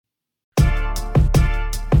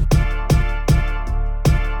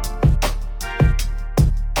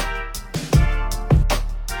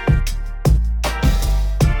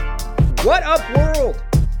up, world?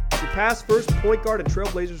 Your past first point guard and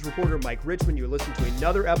Trailblazers reporter Mike Richmond. You're listening to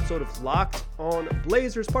another episode of Locked On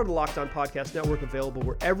Blazers, part of the Locked On Podcast Network, available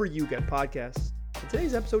wherever you get podcasts. And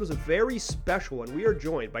today's episode is a very special one. We are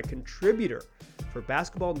joined by contributor for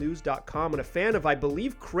basketballnews.com and a fan of, I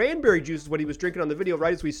believe, cranberry juice is what he was drinking on the video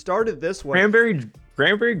right as we started this one.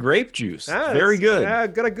 Cranberry grape juice. Very good. Yeah,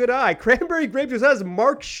 got a good eye. Cranberry grape juice. That is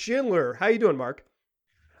Mark Schindler. How you doing, Mark?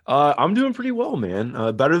 I'm doing pretty well, man.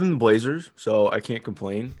 Better than the Blazers, so I can't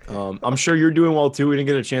complain. I'm sure you're doing well too. We didn't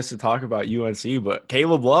get a chance to talk about UNC, but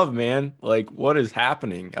Caleb Love, man, like what is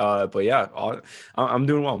happening? But yeah, I'm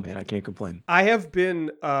doing well, man. I can't complain. I have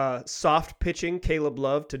been soft pitching Caleb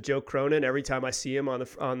Love to Joe Cronin every time I see him on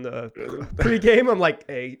the pregame. I'm like,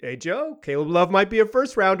 hey Joe, Caleb Love might be a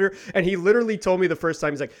first rounder, and he literally told me the first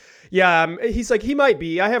time, he's like, yeah, he might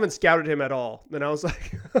be. I haven't scouted him at all. And I was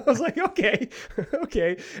like, okay.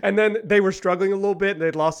 And then they were struggling a little bit and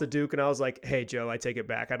they'd lost to Duke. And I was like, hey, Joe, I take it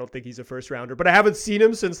back. I don't think he's a first rounder, but I haven't seen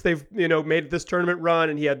him since they've, made this tournament run.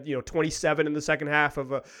 And he had, 27 in the second half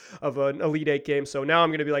of an Elite Eight game. So now I'm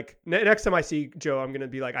going to be like, next time I see Joe, I'm going to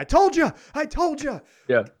be like, I told you.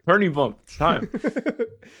 Yeah. Turning bump. It's time.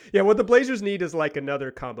 Yeah. What the Blazers need is like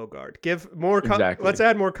another combo guard. Give more. Exactly. Let's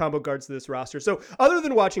add more combo guards to this roster. So other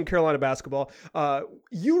than watching Carolina basketball,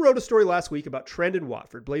 you wrote a story last week about Trendon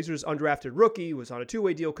Watford. Blazers undrafted rookie, was on a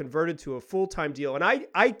two-way deal, converted to a full-time deal. And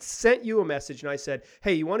I sent you a message and I said,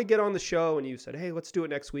 hey, you want to get on the show? And you said, hey, let's do it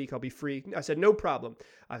next week. I'll be free. I said, no problem.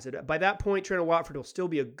 I said, by that point, Trendon Watford will still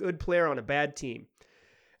be a good player on a bad team.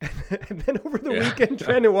 And then over the weekend,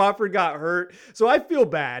 Trendon Watford got hurt. So I feel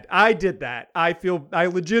bad. I did that. I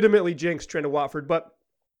legitimately jinxed Trendon Watford, but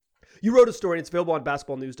you wrote a story, and it's available on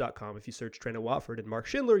basketballnews.com. If you search Trendon Watford and Mark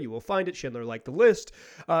Schindler, you will find it. Schindler liked the list.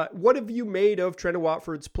 What have you made of Trendon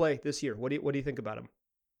Watford's play this year? What do you think about him?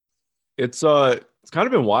 It's kind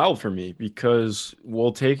of been wild for me because,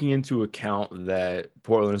 well, taking into account that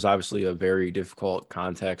Portland is obviously a very difficult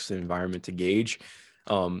context and environment to gauge,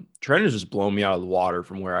 Trendon has just blown me out of the water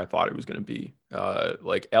from where I thought it was going to be.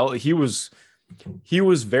 He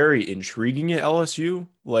was very intriguing at LSU.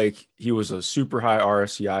 Like, he was a super high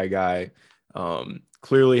RSCI guy,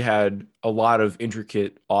 clearly had a lot of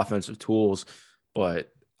intricate offensive tools,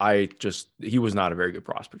 but he was not a very good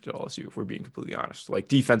prospect at LSU, if we're being completely honest. Like,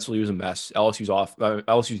 defensively, he was a mess.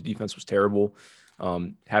 LSU's defense was terrible.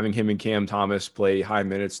 Having him and Cam Thomas play high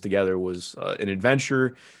minutes together was an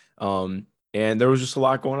adventure. And there was just a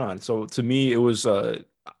lot going on. So to me, it was,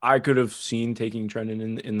 I could have seen taking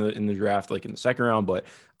Trendon in the draft, like in the second round, but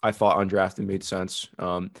I thought undrafted made sense.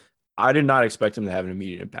 I did not expect him to have an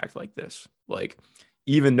immediate impact like this. Like,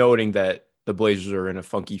 even noting that the Blazers are in a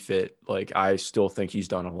funky fit, like, I still think he's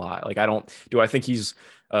done a lot. Like, I think he's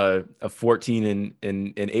a 14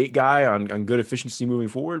 and 8 guy on good efficiency moving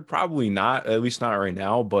forward? Probably not, at least not right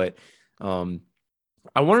now. But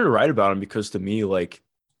I wanted to write about him because, to me, like,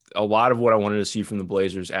 a lot of what I wanted to see from the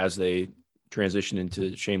Blazers as they transition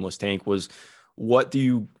into Shameless Tank was, what do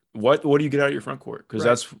you get out of your front court? Because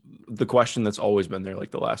that's the question that's always been there,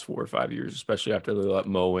 like, the last 4 or 5 years, especially after they let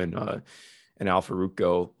Mo and Al Farouk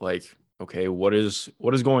go. Like, okay, what is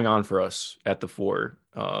going on for us at the 4?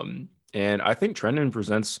 And I think Trendon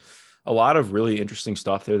presents a lot of really interesting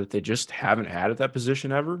stuff there that they just haven't had at that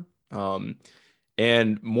position ever.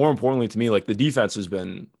 And more importantly to me, like, the defense has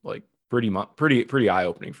been, like, pretty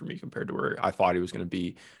eye-opening for me compared to where I thought he was going to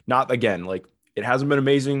be. Not, again, like, it hasn't been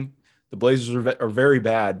amazing. The Blazers are very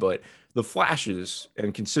bad, but the flashes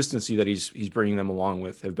and consistency that he's bringing them along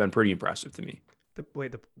with have been pretty impressive to me.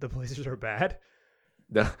 The Blazers are bad?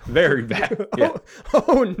 Very bad. Yeah.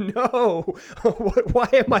 Oh no. Why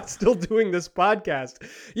am I still doing this podcast?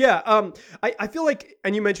 Yeah. I feel like,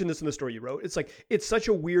 and you mentioned this in the story you wrote, it's like, it's such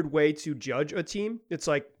a weird way to judge a team. It's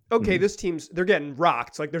like, okay, this team's, they're getting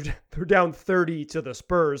rocked. Like, they're down 30 to the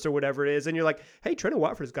Spurs or whatever it is. And you're like, hey, Trendon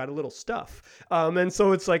Watford's got a little stuff. And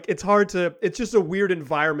so it's like, it's just a weird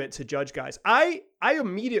environment to judge guys. I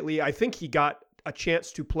think he got a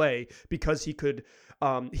chance to play because he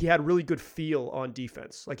had really good feel on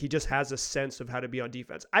defense. Like, he just has a sense of how to be on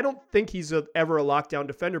defense. I don't think he's ever a lockdown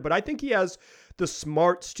defender, but I think he has the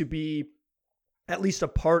smarts to be at least a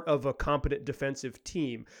part of a competent defensive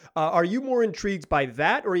team. Are you more intrigued by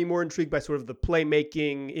that, or are you more intrigued by sort of the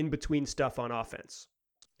playmaking in between stuff on offense?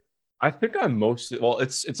 I think it's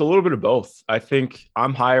a little bit of both. I think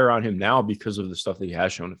I'm higher on him now because of the stuff that he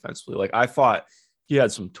has shown defensively. Like, I thought he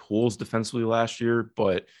had some tools defensively last year,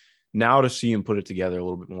 but now to see him put it together a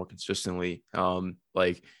little bit more consistently,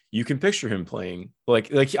 like, you can picture him playing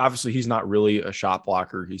like obviously he's not really a shot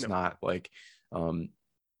blocker. He's not like,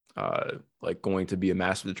 like going to be a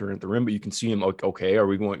massive deterrent at the rim, but you can see him like, okay, are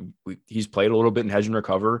we going? He's played a little bit in hedge and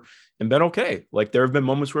recover and been okay. Like there have been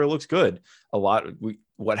moments where it looks good.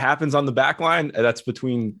 What happens on the back line, that's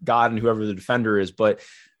between God and whoever the defender is. But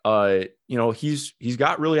he's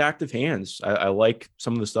got really active hands. I like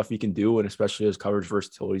some of the stuff he can do, and especially his coverage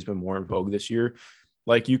versatility has been more in vogue this year.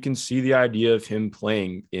 Like you can see the idea of him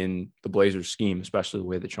playing in the Blazers scheme, especially the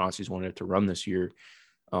way that Chauncey's wanted to run this year.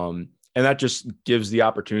 And that just gives the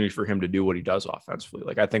opportunity for him to do what he does offensively.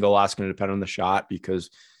 Like I think a lot's going to depend on the shot because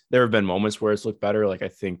there have been moments where it's looked better. Like I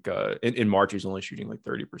think in March, he's only shooting like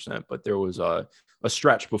 30%, but there was a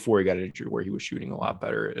stretch before he got injured where he was shooting a lot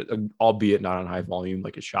better, albeit not on high volume.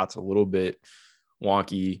 Like his shot's a little bit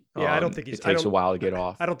wonky. Yeah, I don't think it takes a while to get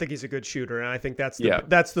off. I don't think he's a good shooter. And I think that's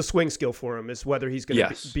the swing skill for him is whether he's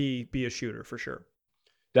going to be a shooter for sure.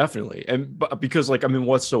 Definitely. But because like, I mean,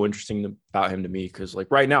 what's so interesting about him to me? Cause like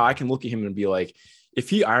right now I can look at him and be like, if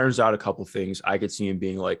he irons out a couple things, I could see him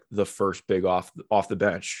being like the first big off the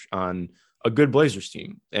bench on a good Blazers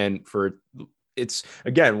team. And it's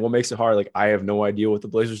again, what makes it hard. Like I have no idea what the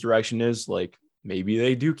Blazers direction is. Like maybe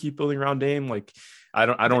they do keep building around Dame. Like I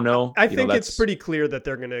don't know. I think it's pretty clear that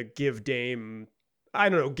they're going to give Dame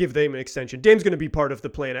an extension. Dame's going to be part of the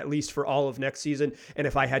plan, at least for all of next season. And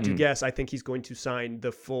if I had to guess, I think he's going to sign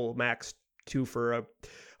the full max 2 for a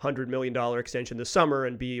 $100 million extension this summer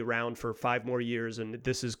and be around for 5 more years. And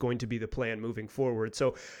this is going to be the plan moving forward.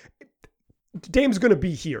 So Dame's going to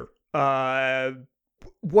be here.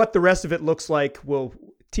 What the rest of it looks like will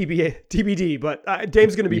TBD, but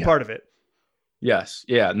Dame's going to be part of it. Yes.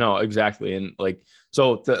 Yeah, no, exactly. And like,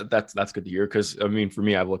 so that's good to hear. Cause I mean, for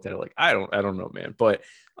me, I've looked at it like, I don't know, man. But,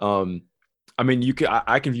 I mean,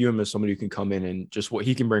 I can view him as somebody who can come in and just what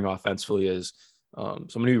he can bring offensively is,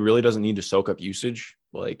 somebody who really doesn't need to soak up usage,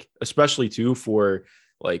 like, especially too, for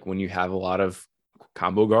like, when you have a lot of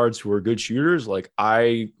combo guards who are good shooters. Like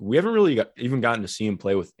we haven't really even gotten to see him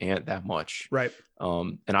play with Ant that much. Right.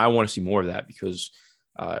 And I want to see more of that because,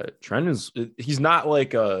 Trent he's not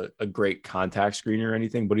like a great contact screener or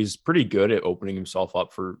anything, but he's pretty good at opening himself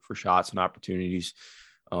up for shots and opportunities,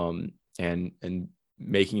 and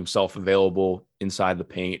making himself available inside the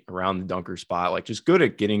paint around the dunker spot, like just good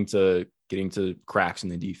at getting to cracks in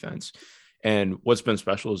the defense. And what's been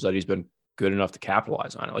special is that he's been good enough to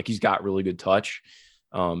capitalize on it. Like he's got really good touch,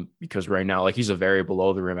 because right now, like he's a very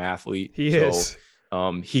below the rim athlete. He is.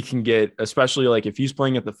 He can get, especially like if he's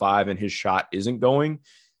playing at the 5 and his shot isn't going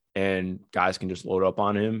and guys can just load up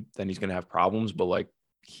on him, then he's going to have problems. But like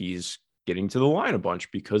he's getting to the line a bunch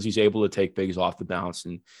because he's able to take bigs off the bounce.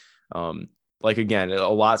 And like, again, a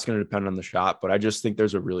lot's going to depend on the shot, but I just think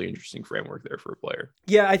there's a really interesting framework there for a player.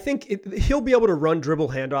 Yeah, I think he'll be able to run dribble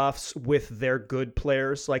handoffs with their good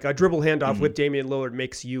players. Like a dribble handoff with Damian Lillard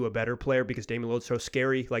makes you a better player because Damian Lillard's so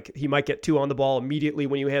scary. Like he might get 2 on the ball immediately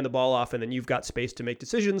when you hand the ball off, and then you've got space to make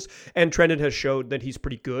decisions. And Trendon has showed that he's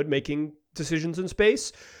pretty good making decisions in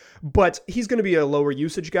space. But he's going to be a lower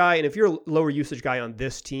usage guy, and if you're a lower usage guy on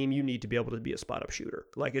this team, you need to be able to be a spot up shooter.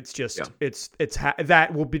 Like it's just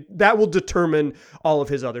that will determine all of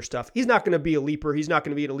his other stuff. He's not going to be a leaper. He's not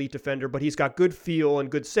going to be an elite defender, but he's got good feel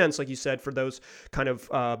and good sense, like you said, for those kind of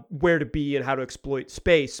where to be and how to exploit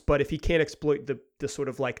space. But if he can't exploit the sort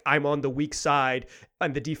of like I'm on the weak side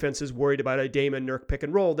and the defense is worried about a Dame and Nurk pick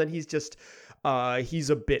and roll, then he's just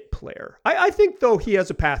he's a bit player. I think though he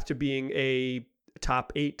has a path to being a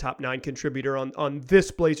top 8, top 9 contributor on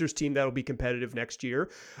this Blazers team that'll be competitive next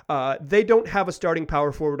year. They don't have a starting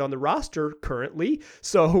power forward on the roster currently,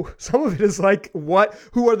 so some of it is like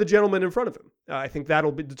who are the gentlemen in front of him? I think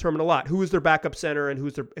that'll determine a lot. Who is their backup center and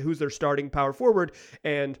who's their starting power forward?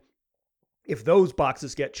 And if those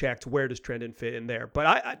boxes get checked, where does Trendon fit in there?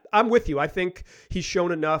 But I'm with you. I think he's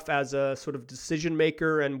shown enough as a sort of decision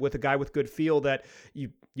maker and with a guy with good feel that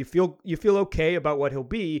you feel okay about what he'll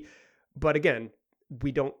be. But again,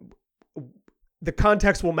 the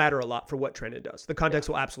context will matter a lot for what Trendon does. The context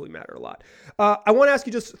will absolutely matter a lot. I want to ask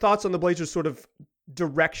you just thoughts on the Blazers sort of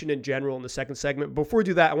direction in general in the second segment. Before we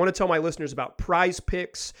do that, I want to tell my listeners about Prize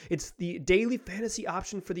Picks. It's the daily fantasy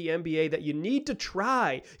option for the NBA that you need to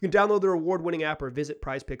try. You can download their award-winning app or visit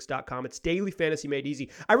prizepicks.com. It's daily fantasy made easy.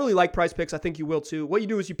 I really like Prize Picks. I think you will too. What you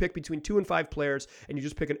do is you pick between 2 and 5 players and you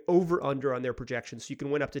just pick an over-under on their projections. So you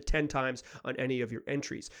can win up to 10 times on any of your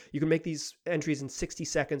entries. You can make these entries in 60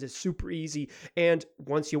 seconds. It's super easy. And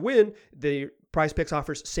once you win, the PrizePicks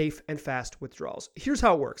offers safe and fast withdrawals. Here's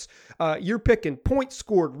how it works. You're picking points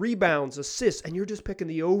scored, rebounds, assists, and you're just picking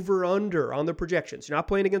the over-under on the projections. You're not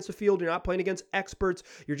playing against the field. You're not playing against experts.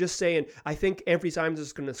 You're just saying, I think every time this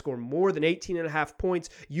is going to score more than 18.5 points.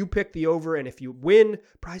 You pick the over, and if you win,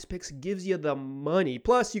 PrizePicks gives you the money.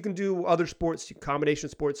 Plus, you can do other sports, combination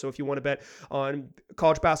sports. So if you want to bet on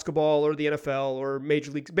college basketball or the NFL or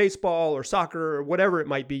Major League Baseball or soccer or whatever it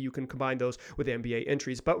might be, you can combine those with NBA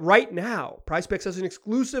entries. But right now, PrizePicks has an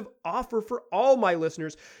exclusive offer for all my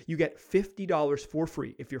listeners. You get $50 for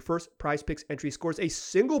free if your first PrizePicks entry scores a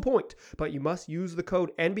single point, but you must use the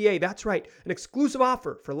code NBA. That's right, an exclusive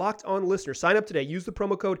offer for Locked On listeners. Sign up today. Use the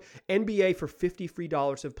promo code NBA for $50 free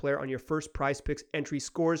of player on your first PrizePicks entry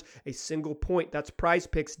scores a single point. That's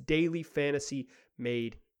PrizePicks daily fantasy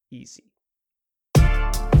made easy.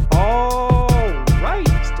 All right,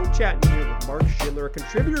 still chatting here with Mark Schindler, a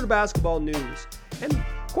contributor to Basketball News, and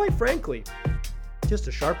quite frankly, just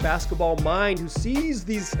a sharp basketball mind who sees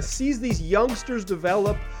these youngsters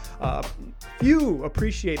develop. Few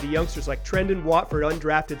appreciate the youngsters like Trendon Watford,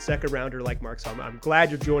 undrafted second rounder like Mark. So I'm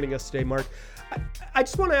glad you're joining us today, Mark. I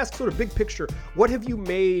just want to ask, sort of big picture, what have you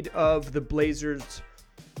made of the Blazers'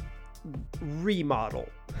 remodel,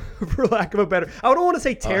 for lack of a better? I don't want to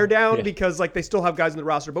say tear down because like they still have guys in the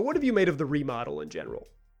roster, but what have you made of the remodel in general?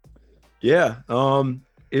 Yeah,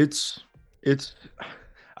 it's.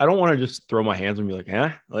 I don't want to just throw my hands and be like,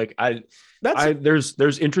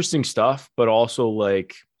 there's interesting stuff, but also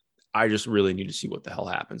like, I just really need to see what the hell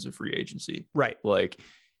happens in free agency. Right. Like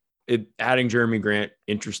adding Jeremy Grant,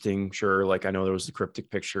 interesting. Sure. Like I know there was the cryptic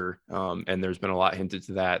picture and there's been a lot hinted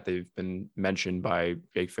to that. They've been mentioned by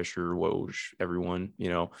Jake Fisher, Woj, everyone,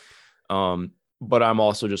 but I'm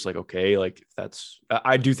also just like, okay, like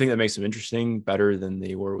I do think that makes them interesting, better than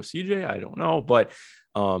they were with CJ. I don't know, but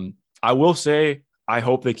I will say, I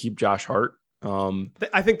hope they keep Josh Hart.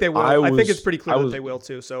 I think they will. I think it's pretty clear that they will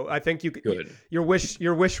too. So I think your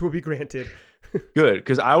wish will be granted. Good,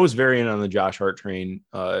 because I was very in on the Josh Hart train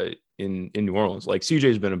in New Orleans. Like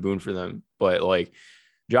CJ's been a boon for them, but like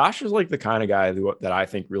Josh is like the kind of guy that I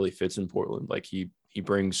think really fits in Portland. Like he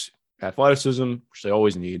brings athleticism, which they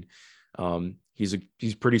always need.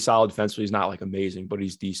 He's pretty solid defensively. He's not like amazing, but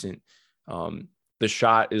he's decent. The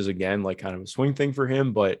shot is again like kind of a swing thing for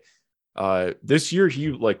him, but this year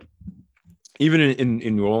he like even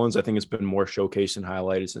in New Orleans, I think it's been more showcased and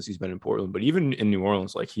highlighted since he's been in Portland. But even in New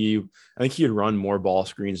Orleans, like I think he had run more ball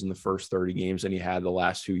screens in the first 30 games than he had the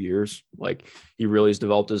last 2 years. Like he really has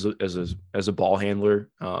developed as a ball handler.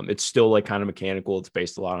 It's still like kind of mechanical. It's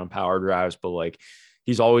based a lot on power drives, but like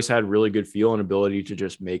he's always had really good feel and ability to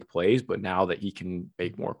just make plays. But now that he can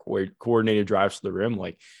make more coordinated drives to the rim,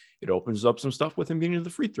 like it opens up some stuff with him being to the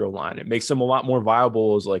free throw line. It makes him a lot more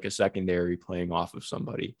viable as like a secondary playing off of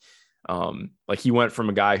somebody. Like he went from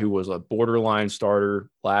a guy who was a borderline starter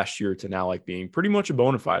last year to now like being pretty much a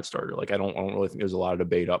bona fide starter. Like I don't really think there's a lot of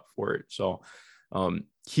debate up for it. So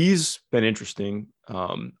he's been interesting.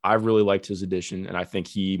 I've really liked his addition, and I think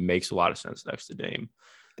he makes a lot of sense next to Dame.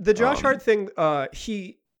 The Josh Hart thing,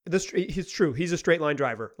 he's true. He's a straight line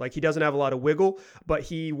driver. Like he doesn't have a lot of wiggle, but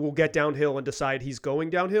he will get downhill and decide he's going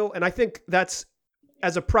downhill. And I think that's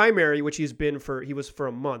as a primary, which he was for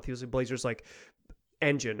a month. He was a Blazers like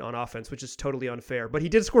engine on offense, which is totally unfair. But he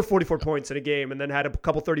did score 44 points in a game and then had a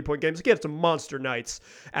couple 30-point games. He had some monster nights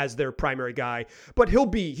as their primary guy. But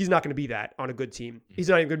he's not going to be that on a good team. He's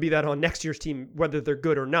not even going to be that on next year's team, whether they're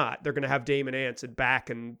good or not. They're going to have Dame and Ants and back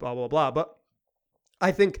and blah, blah, blah. But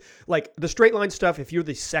I think like the straight line stuff, if you're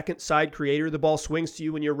the second side creator, the ball swings to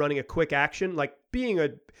you when you're running a quick action, like being a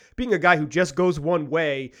guy who just goes one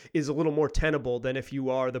way is a little more tenable than if you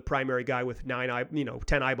are the primary guy with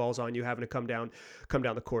 10 eyeballs on you having to come down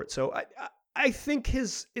the court. So I think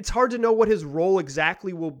it's hard to know what his role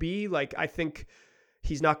exactly will be. Like, I think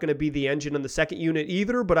he's not going to be the engine in the second unit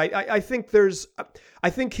either, but I think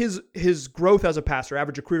his growth as a passer,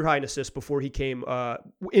 average a career high in assists before he came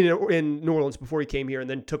in New Orleans before he came here and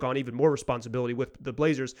then took on even more responsibility with the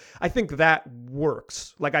Blazers. I think that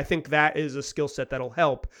works. Like, I think that is a skill set that'll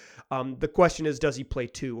help. The question is, does he play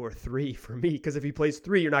 2 or 3 for me? Because if he plays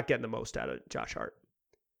 3, you're not getting the most out of Josh Hart.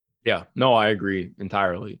 Yeah, no, I agree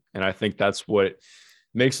entirely. And I think that's what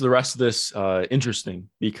makes the rest of this interesting,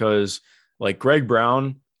 because like Greg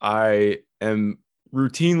Brown, I am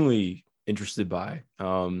routinely interested by,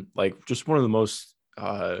 like just one of the most,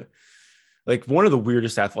 like one of the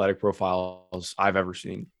weirdest athletic profiles I've ever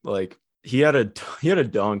seen. Like he had a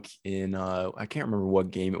dunk in, I can't remember what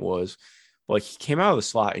game it was, but like he came out of the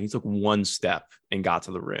slot and he took one step and got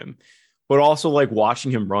to the rim. but also like watching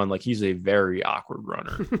him run, like he's a very awkward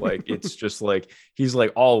runner. Like it's just like he's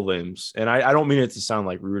like all limbs. And I don't mean it to sound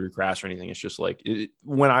like rude or crass or anything. It's just like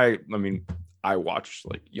when I mean, I watch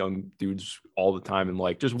like young dudes all the time, and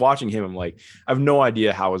like just watching him, I'm like, I have no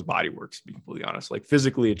idea how his body works, to be completely honest. Like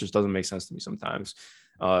physically, it just doesn't make sense to me sometimes.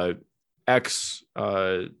 X,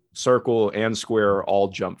 circle, and square all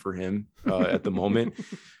jump for him at the moment.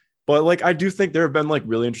 But like I do think there have been like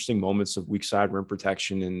really interesting moments of weak side rim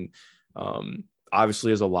protection, and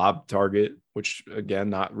obviously as a lob target, which again,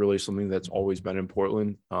 not really something that's always been in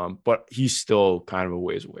Portland. But he's still kind of a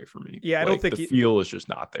ways away from me. Yeah, I don't think the feel is just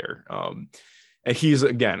not there. And he's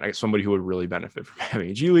again somebody who would really benefit from having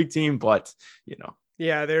a G League team, but you know.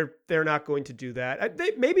 Yeah, they're not going to do that.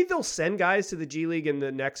 Maybe they'll send guys to the G League in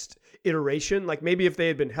the next iteration. Like maybe if they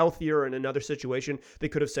had been healthier in another situation, they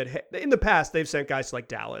could have said, hey, in the past, they've sent guys to like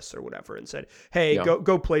Dallas or whatever and said, hey,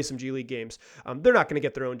 go play some G League games. They're not going to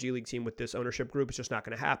get their own G League team with this ownership group. It's just not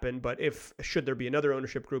going to happen. But should there be another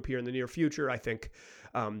ownership group here in the near future, I think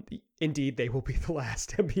indeed they will be the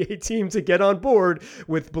last NBA team to get on board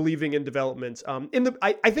with believing in development.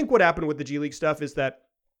 I think what happened with the G League stuff is that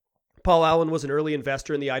Paul Allen was an early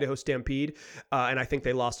investor in the Idaho Stampede, and I think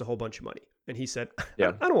they lost a whole bunch of money. And he said,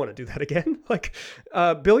 I don't want to do that again. Like,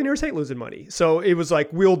 billionaires hate losing money. So it was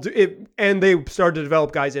like, we'll do it. And they started to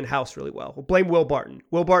develop guys in-house really well. We'll blame Will Barton.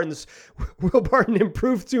 Will Barton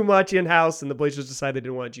improved too much in-house, and the Blazers decided they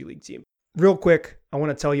didn't want a G League team. Real quick, I want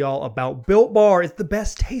to tell y'all about Built Bar. It's the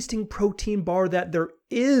best tasting protein bar that there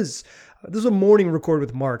is. This is a morning record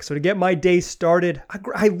with Mark. So to get my day started,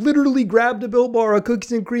 I literally grabbed a Built Bar, a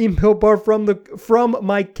cookies and cream Built Bar from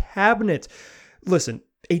my cabinet. Listen,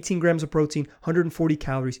 18 grams of protein, 140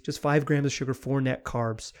 calories, just 5 grams of sugar, 4 net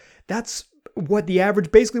carbs. That's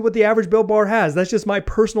basically what the average Built Bar has. That's just my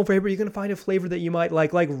personal favorite. You're going to find a flavor that you might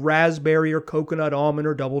like raspberry or coconut, almond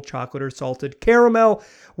or double chocolate or salted caramel.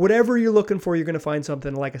 Whatever you're looking for, you're going to find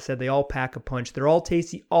something. Like I said, they all pack a punch. They're all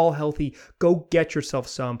tasty, all healthy. Go get yourself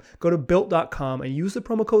some. Go to Built.com and use the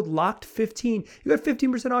promo code LOCKED15. You got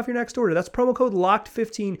 15% off your next order. That's promo code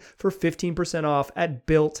LOCKED15 for 15% off at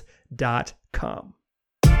Built.com.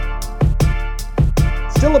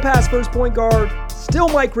 Still a pass first point guard. Still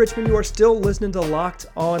Mike Richman. You are still listening to Locked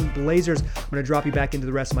On Blazers. I'm going to drop you back into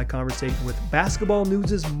the rest of my conversation with Basketball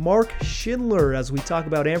News' Mark Schindler as we talk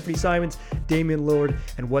about Anthony Simons, Damian Lillard,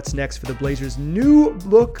 and what's next for the Blazers' new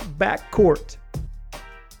look backcourt.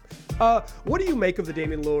 What do you make of the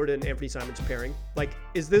Damian Lillard and Anthony Simons pairing? Like,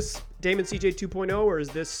 is this Dame CJ 2.0 or is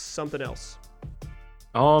this something else?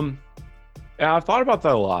 Yeah, I've thought about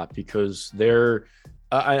that a lot because they're.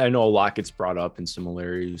 I know a lot gets brought up in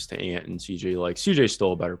similarities to Ant and CJ. Like CJ's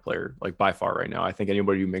still a better player, like by far right now. I think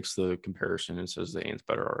anybody who makes the comparison and says that Ant's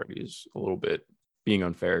better already is a little bit being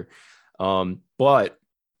unfair. But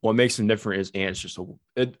what makes him different is Ant's just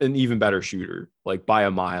an even better shooter, like by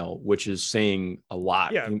a mile, which is saying a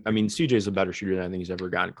lot. Yeah. I mean, CJ's a better shooter than I think he's ever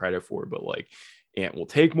gotten credit for, but like Ant will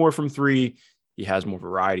take more from three. He has more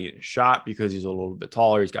variety in his shot because he's a little bit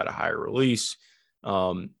taller. He's got a higher release.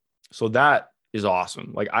 So that is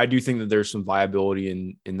awesome. Like I do think that there's some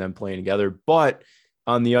viability in them playing together, but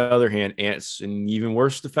on the other hand, Ant's an even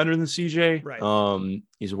worse defender than CJ. Right.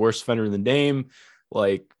 He's a worse defender than Dame.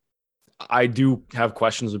 Like I do have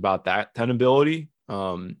questions about that tenability.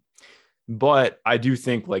 But I do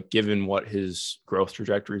think like given what his growth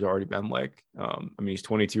trajectory has already been like, I mean, he's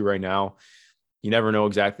 22 right now. You never know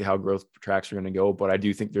exactly how growth tracks are going to go, but I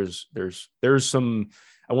do think there's some,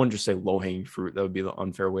 I wouldn't just say low hanging fruit. That would be the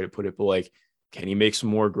unfair way to put it, but like, can he make some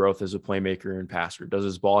more growth as a playmaker and passer? Does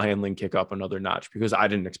his ball handling kick up another notch? Because I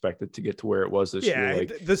didn't expect it to get to where it was this year.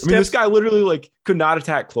 Like, this guy literally like could not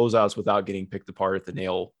attack closeouts without getting picked apart at the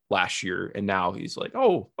nail last year. And now he's like,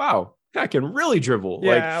 oh, wow, I can really dribble.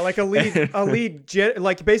 Yeah, like a lead,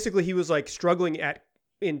 like basically he was like struggling at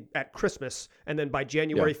Christmas, and then by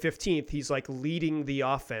January 15th, he's like leading the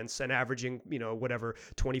offense and averaging, whatever,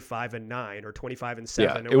 25 and 9 or 25 and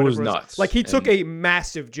 7. Yeah, it was nuts. Like he took a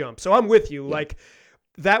massive jump. So I'm with you. Yeah. Like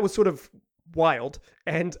that was sort of wild.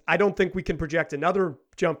 And I don't think we can project another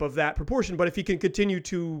jump of that proportion, but if he can continue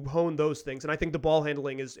to hone those things, and I think the ball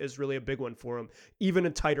handling is really a big one for him, even a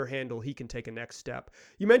tighter handle, he can take a next step.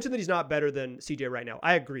 You mentioned that he's not better than CJ right now.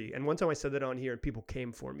 I agree. And one time I said that on here and people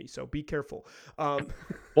came for me. So be careful.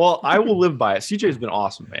 Well, I will live by it. CJ's been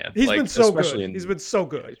awesome, man. He's been so good. He's been so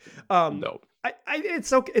good. No.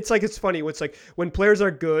 It's okay. It's like, it's funny. It's like when players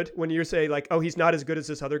are good, when you say like, oh, he's not as good as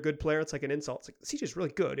this other good player, it's like an insult. It's like CJ's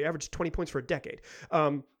really good. He averaged 20 points for a decade.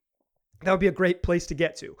 That would be a great place to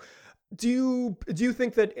get to. Do you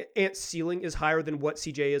think that Ant's ceiling is higher than what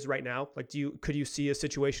CJ is right now? Like, could you see a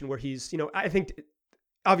situation where he's, I think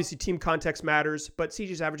obviously team context matters, but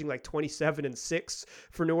CJ's averaging like 27 and 6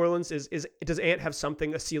 for New Orleans. Does Ant have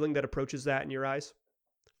a ceiling that approaches that in your eyes?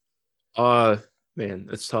 Uh, Man,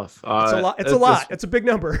 it's tough. It's a lot. It's a lot. It's a big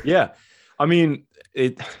number. Yeah. I mean,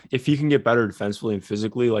 if he can get better defensively and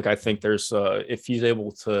physically, like I think there's if he's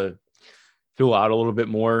able to fill out a little bit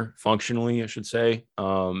more functionally, I should say,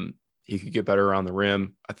 he could get better around the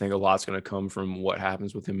rim. I think a lot's going to come from what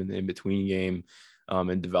happens with him in the in-between game,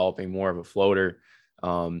 and developing more of a floater.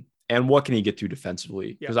 And what can he get to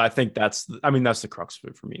defensively? Because I think that's the crux of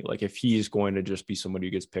it for me. Like if he's going to just be somebody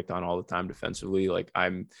who gets picked on all the time defensively, like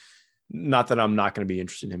I'm not that I'm not going to be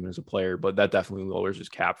interested in him as a player, but that definitely lowers his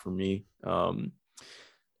cap for me.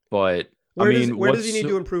 But where does he need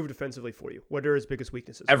to improve defensively for you? What are his biggest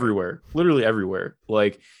weaknesses? Everywhere, literally everywhere.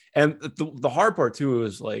 Like, and the hard part too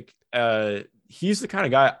is like, he's the kind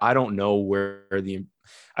of guy I don't know where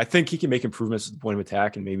I think he can make improvements at the point of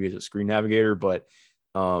attack and maybe as a screen navigator, but,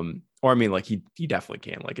 or I mean, like he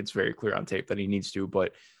definitely can. Like it's very clear on tape that he needs to,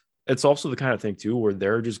 but it's also the kind of thing too where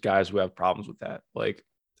there are just guys who have problems with that. Like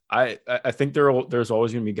I think there's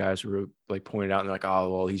always going to be guys who are like pointed out and they're like, oh,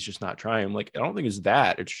 well, he's just not trying. I'm like, I don't think it's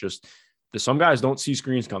that. It's just that some guys don't see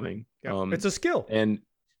screens coming. Yeah, it's a skill. And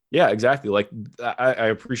yeah, exactly. Like I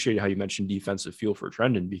appreciate how you mentioned defensive feel for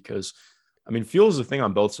Trendon because I mean, feel is the thing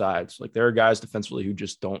on both sides. Like there are guys defensively who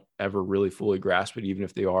just don't ever really fully grasp it, even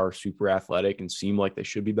if they are super athletic and seem like they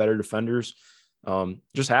should be better defenders.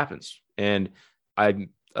 Just happens. And I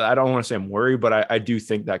don't want to say I'm worried, but I do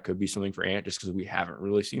think that could be something for Ant just because we haven't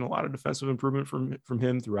really seen a lot of defensive improvement from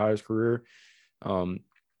him throughout his career.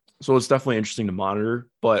 So it's definitely interesting to monitor.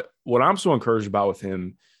 But what I'm so encouraged about with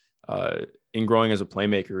him in growing as a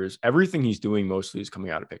playmaker is everything he's doing mostly is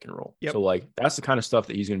coming out of pick and roll. Yep. So like that's the kind of stuff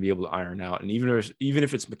that he's going to be able to iron out. And even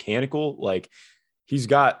if it's mechanical, like he's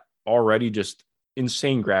got already just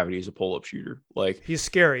insane gravity as a pull-up shooter. Like he's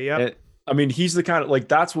scary. Yeah. I mean, he's the kind of like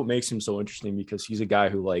that's what makes him so interesting because he's a guy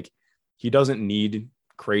who like he doesn't need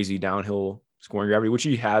crazy downhill scoring gravity, which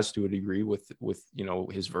he has to a degree with you know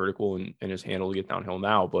his vertical and his handle to get downhill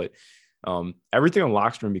now. But everything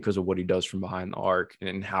unlocks for him because of what he does from behind the arc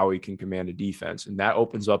and how he can command a defense, and that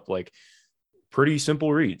opens up like pretty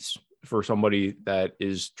simple reads for somebody that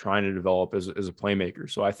is trying to develop as a playmaker.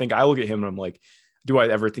 So I think I look at him and I'm like, do I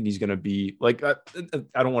ever think he's going to be like, I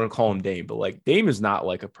don't want to call him Dame, but like Dame is not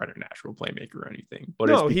like a preternatural playmaker or anything, but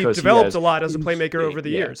no, he developed a lot as a playmaker over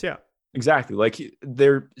the years. Yeah, exactly. Like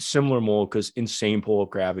they're similar mold because insane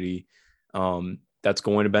pull-up gravity that's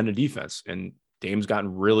going to bend a defense. And Dame's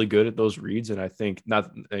gotten really good at those reads. And I think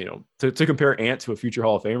not, you know, to compare Ant to a future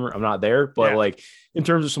Hall of Famer, I'm not there, but like in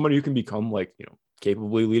terms of somebody who can become like, you know,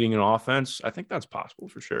 capably leading an offense, I think that's possible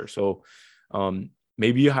for sure. So,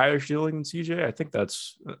 maybe a higher ceiling than CJ. I think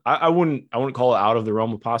that's I wouldn't call it out of the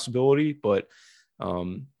realm of possibility, but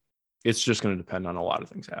it's just going to depend on a lot of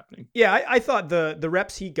things happening. Yeah, I thought the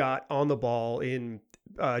reps he got on the ball in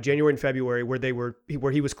January and February, where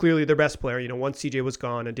he was clearly their best player. You know, once CJ was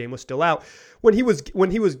gone and Dame was still out, when he was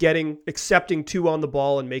accepting 2 on the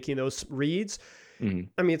ball and making those reads. Mm-hmm.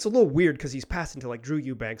 I mean, it's a little weird because he's passing to like Drew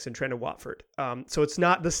Eubanks and Trendon Watford. So it's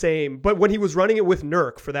not the same. But when he was running it with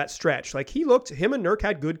Nurk for that stretch, like him and Nurk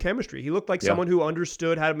had good chemistry. He looked like someone who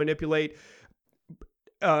understood how to manipulate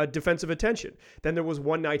defensive attention. Then there was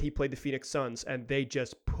one night he played the Phoenix Suns and they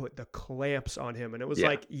just put the clamps on him. And it was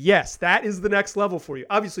like, yes, that is the next level for you.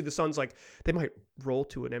 Obviously the Suns, like they might roll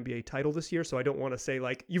to an NBA title this year. So I don't want to say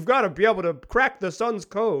like, you've got to be able to crack the Suns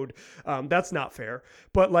code. That's not fair.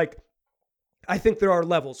 But like, I think there are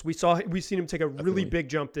levels. We've seen him take a really big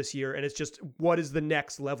jump this year, and it's just what does the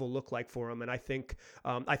next level look like for him? And I think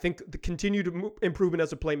the continued improvement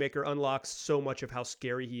as a playmaker unlocks so much of how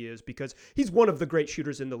scary he is because he's one of the great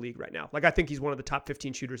shooters in the league right now. Like I think he's one of the top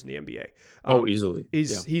 15 shooters in the NBA. Easily.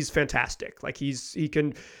 He's fantastic. Like his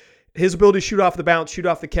ability to shoot off the bounce, shoot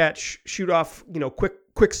off the catch, shoot off, you know, quick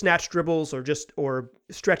snatch dribbles or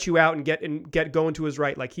stretch you out and get going to his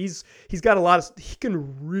right. Like he's got he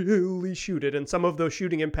can really shoot it. And some of those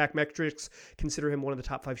shooting impact metrics consider him one of the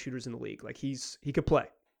top 5 shooters in the league. Like he could play.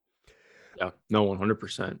 Yeah, no,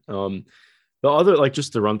 100%. The other, like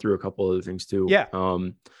just to run through a couple other things too. Yeah.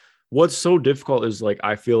 What's so difficult is like,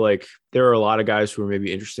 I feel like there are a lot of guys who are maybe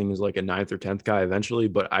interesting as like a 9th or 10th guy eventually,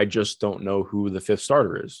 but I just don't know who the 5th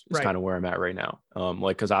starter is. It's kind of where I'm at right now.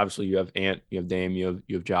 Like, cause obviously you have Ant, you have Dame, you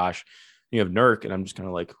have Josh, you have Nurk, and I'm just kind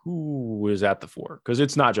of like, who is at the 4? Cause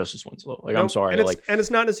it's not Justice Winslow. Like, I'm sorry. And it's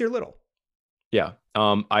not Nasir Little. Yeah.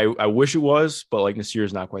 I wish it was, but like Nasir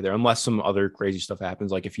is not quite there unless some other crazy stuff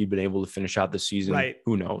happens. Like if he'd been able to finish out this season, Right.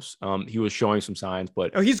 who knows? He was showing some signs,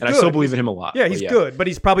 but Oh, he's and good. I still believe in him a lot. Yeah, he's good, but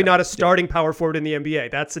he's probably not a starting power forward in the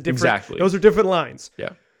NBA. That's a different. Exactly. Those are different lines.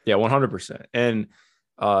 Yeah. Yeah. 100%. And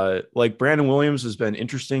like Brandon Williams has been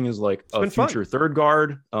interesting as like a future third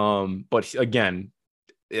guard. But again,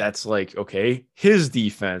 that's like, okay, his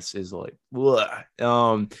defense is like,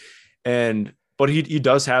 but he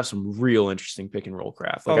does have some real interesting pick and roll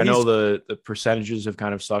craft. Like I know the percentages have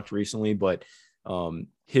kind of sucked recently, but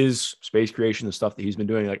his space creation, the stuff that he's been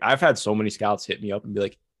doing, like I've had so many scouts hit me up and be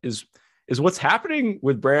like, is what's happening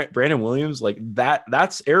with Brandon Williams like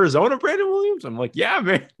that's Arizona Brandon Williams? I'm like, yeah,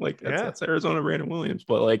 man, like that's Arizona Brandon Williams.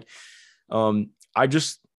 But like,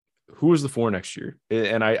 who is the 4 next year?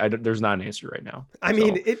 And I there's not an answer right now. I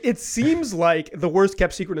mean, it seems like the worst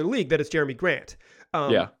kept secret in the league that it's Jeremy Grant.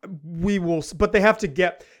 We will, but they have to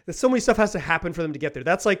get. So many stuff has to happen for them to get there.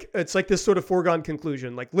 It's like this sort of foregone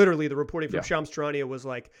conclusion. Like literally, the reporting from Shams Charania was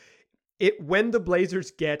like, when the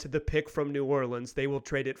Blazers get the pick from New Orleans, they will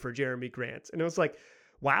trade it for Jeremy Grant, and it was like,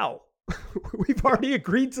 wow. We've already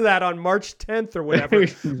agreed to that on March 10th or whatever.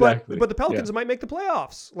 Exactly. But the Pelicans might make the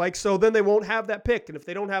playoffs. Like, so then they won't have that pick. And if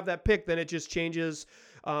they don't have that pick, then it just changes.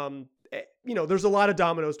 There's a lot of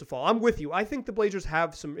dominoes to fall. I'm with you. I think the Blazers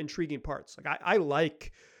have some intriguing parts. Like I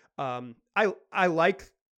like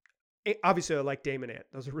obviously I like Damon Ant.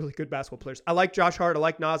 Those are really good basketball players. I like Josh Hart. I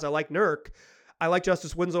like Naz. I like Nurk. I like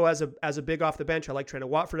Justice Winslow as a big off the bench. I like Trent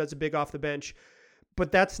Watford as a big off the bench. But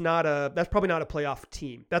that's probably not a playoff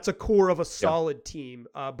team. That's a core of a solid team,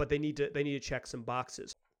 but they need to check some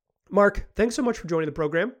boxes. Mark, thanks so much for joining the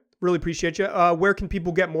program. Really appreciate you. Where can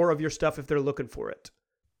people get more of your stuff if they're looking for it?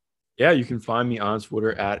 Yeah, you can find me on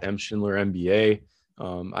Twitter at mschindlerNBA.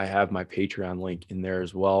 I have my Patreon link in there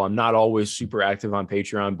as well. I'm not always super active on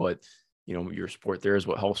Patreon, but your support there is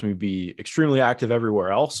what helps me be extremely active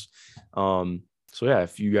everywhere else. So yeah,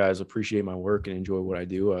 if you guys appreciate my work and enjoy what I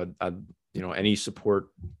do, any support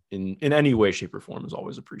in any way, shape, or form is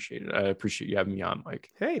always appreciated. I appreciate you having me on, Mike.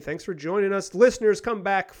 Hey, thanks for joining us. Listeners, come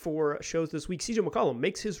back for shows this week. CJ McCollum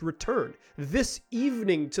makes his return this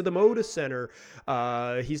evening to the Moda Center.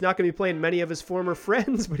 He's not going to be playing many of his former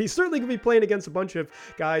friends, but he's certainly going to be playing against a bunch of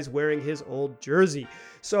guys wearing his old jersey.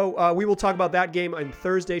 So we will talk about that game on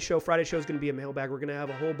Thursday's show. Friday's show is going to be a mailbag. We're going to have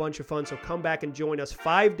a whole bunch of fun. So come back and join us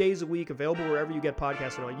 5 days a week, available wherever you get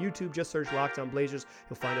podcasts and on YouTube. Just search Locked On Blazers.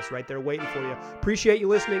 You'll find us right there waiting for you. Appreciate you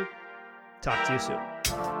listening. Talk to you soon.